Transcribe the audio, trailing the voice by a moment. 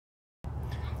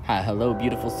Hello,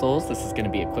 beautiful souls. This is going to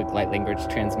be a quick light language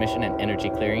transmission and energy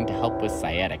clearing to help with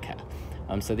sciatica.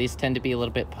 So these tend to be a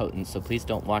little bit potent, so please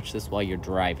don't watch this while you're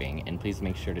driving, and please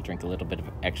make sure to drink a little bit of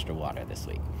extra water this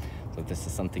week. So if this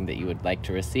is something that you would like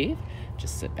to receive,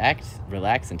 just sit back,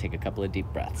 relax, and take a couple of deep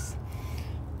breaths.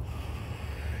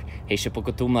 So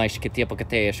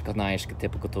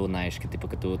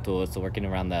working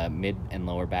around the mid and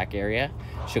lower back area.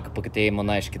 So working around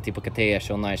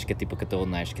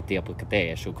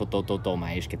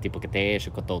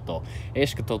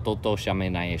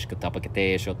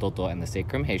the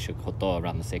sacrum.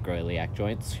 Around the sacroiliac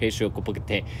joints.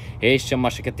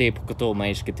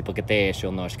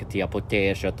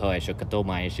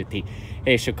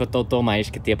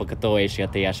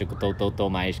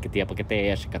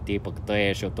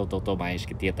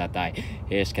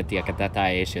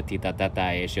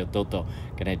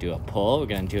 Gonna do a pull. We're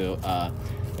gonna do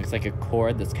looks like a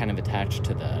cord that's kind of attached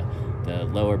to the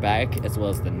lower back as well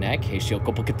as the neck.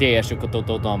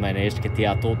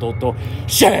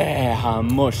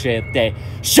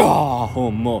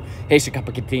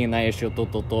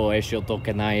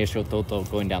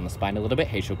 Going down the spine a little bit.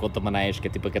 Gonna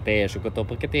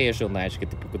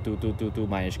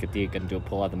do a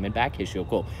pull out the mid back.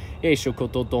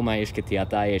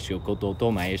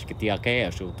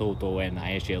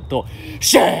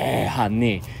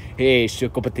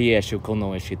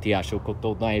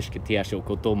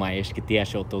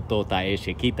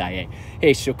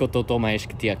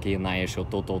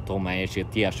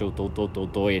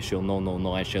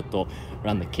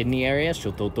 Around the kidney area.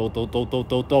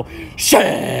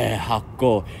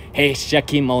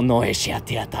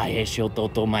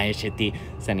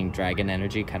 Sending dragon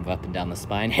energy kind of up and down the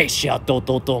spine.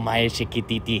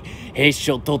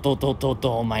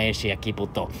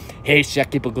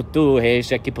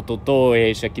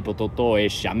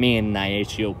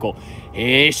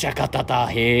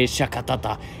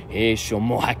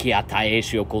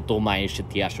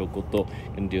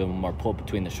 Gonna do more pull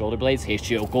between the shoulder blades.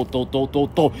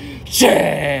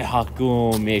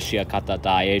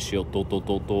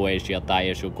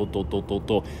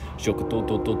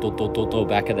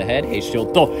 Back of the head.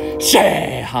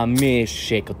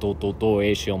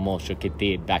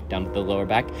 Back down to the lower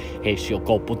back.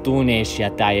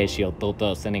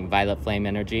 Sending violet flame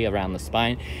energy around the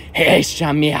spine.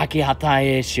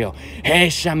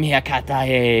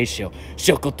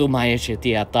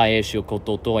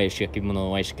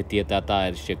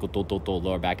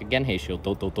 Lower back again.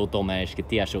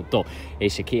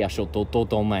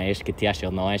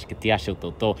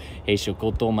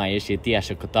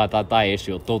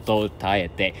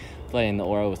 Playing the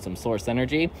aura with some source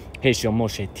energy.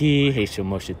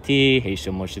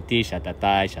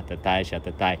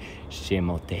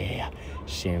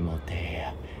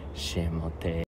 Shimotea.